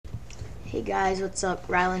Hey guys, what's up?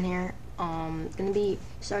 Rylan here. Gonna be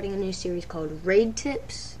starting a new series called Raid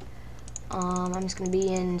Tips. I'm just gonna be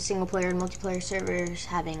in single player and multiplayer servers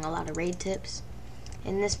having a lot of raid tips.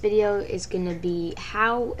 And this video is gonna be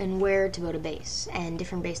how and where to build a base and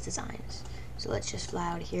different base designs. So let's just fly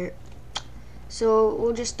out of here. So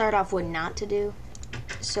we'll just start off with not to do.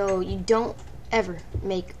 So you don't ever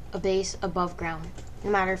make a base above ground. No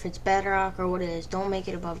matter if it's bedrock or what it is, don't make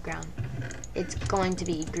it above ground. It's going to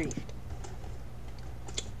be griefed.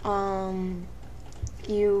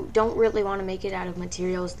 You don't really want to make it out of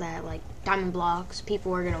materials that, like diamond blocks.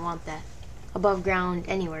 People are going to want that. Above ground,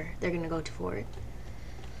 anywhere, they're going to go for it.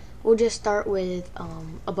 We'll just start with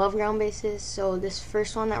above ground bases. So this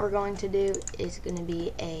first one that we're going to do is going to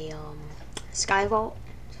be a sky vault.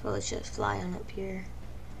 So let's just fly on up here.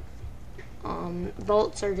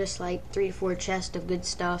 Vaults are just like 3 to 4 chests of good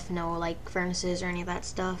stuff. No like furnaces or any of that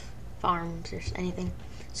stuff. Farms or anything.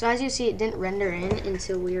 So as you see, it didn't render in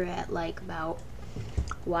until we were at like about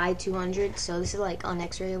Y200. So this is like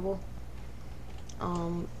unX-rayable.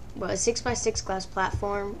 But a 6x6 glass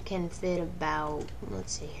platform can fit about,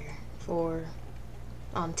 let's see here, for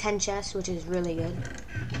 10 chests, which is really good.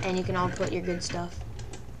 And you can all put your good stuff.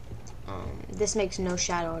 This makes no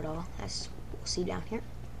shadow at all, as we'll see down here.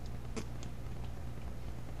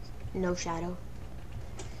 No shadow.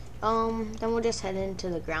 Then we'll just head into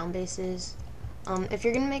the ground bases. If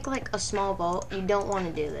you're gonna make like a small vault, you don't want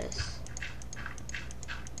to do this.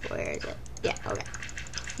 Where is it? Yeah, okay.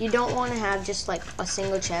 You don't want to have just like a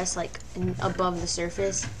single chest like above the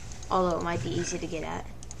surface, although it might be easy to get at.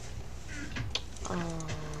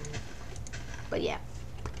 But yeah.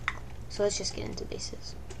 So let's just get into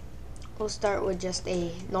bases. We'll start with just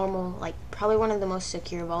a normal, like probably one of the most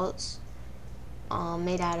secure vaults,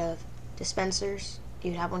 made out of dispensers.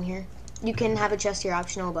 You'd have one here. You can have a chest here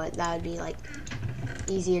optional, but that would be like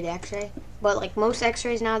easier to x-ray. But like most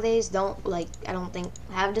x-rays nowadays don't, like, I don't think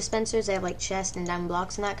have dispensers. They have like chests and diamond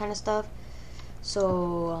blocks and that kind of stuff.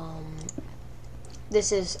 So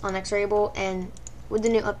this is un-x-rayable, and with the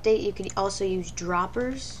new update you could also use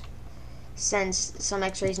droppers, since some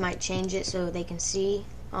x-rays might change it so they can see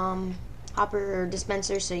hopper or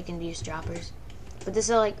dispensers, so you can use droppers. But this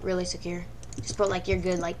is like really secure. Just put like your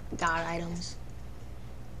good like god items.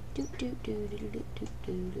 And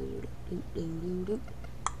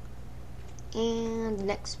the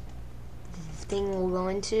next thing we'll go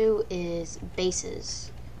into is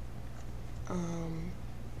bases.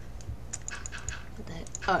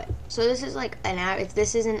 Alright, so this is like if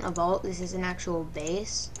this isn't a vault, this is an actual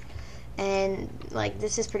base. And like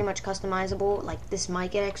this is pretty much customizable. Like this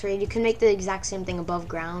might get x-rayed. You can make the exact same thing above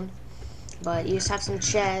ground, but you just have some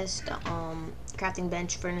chests, crafting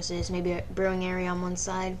bench, furnaces, maybe a brewing area on one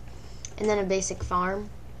side, and then a basic farm.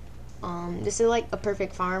 This is like a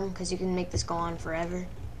perfect farm because you can make this go on forever.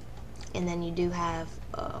 And then you do have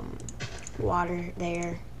water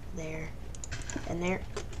there, and there.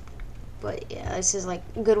 But yeah, this is like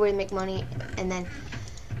a good way to make money. And then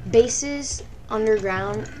bases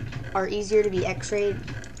underground are easier to be x-rayed,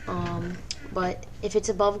 but if it's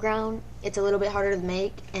above ground, it's a little bit harder to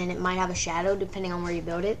make, and it might have a shadow depending on where you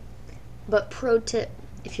build it. But pro tip,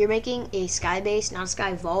 if you're making a sky base, not a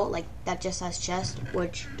sky vault, like that just has chest,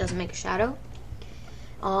 which doesn't make a shadow,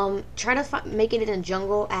 try to make it in a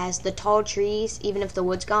jungle, as the tall trees, even if the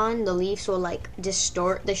wood's gone, the leaves will like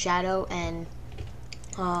distort the shadow. And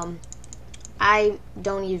I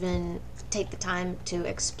don't even take the time to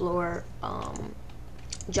explore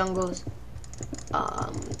jungles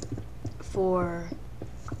for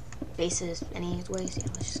bases anyways. Yeah,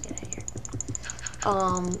 let's just get out of here.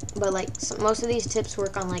 But like most of these tips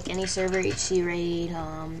work on like any server, HC raid,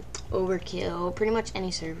 overkill, pretty much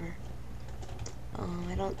any server.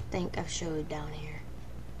 I don't think I've showed down here.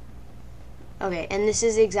 Okay, and this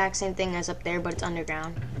is the exact same thing as up there, but it's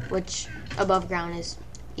underground, which above ground is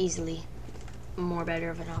easily more better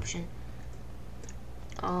of an option.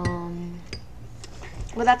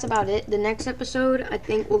 Well, that's about it. The next episode, I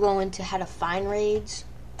think we'll go into how to find raids,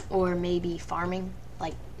 or maybe farming,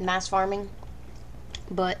 like mass farming.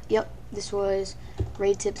 But yep, this was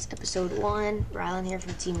Raid Tips episode 1. Rylan here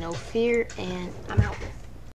from Team No Fear, and I'm out.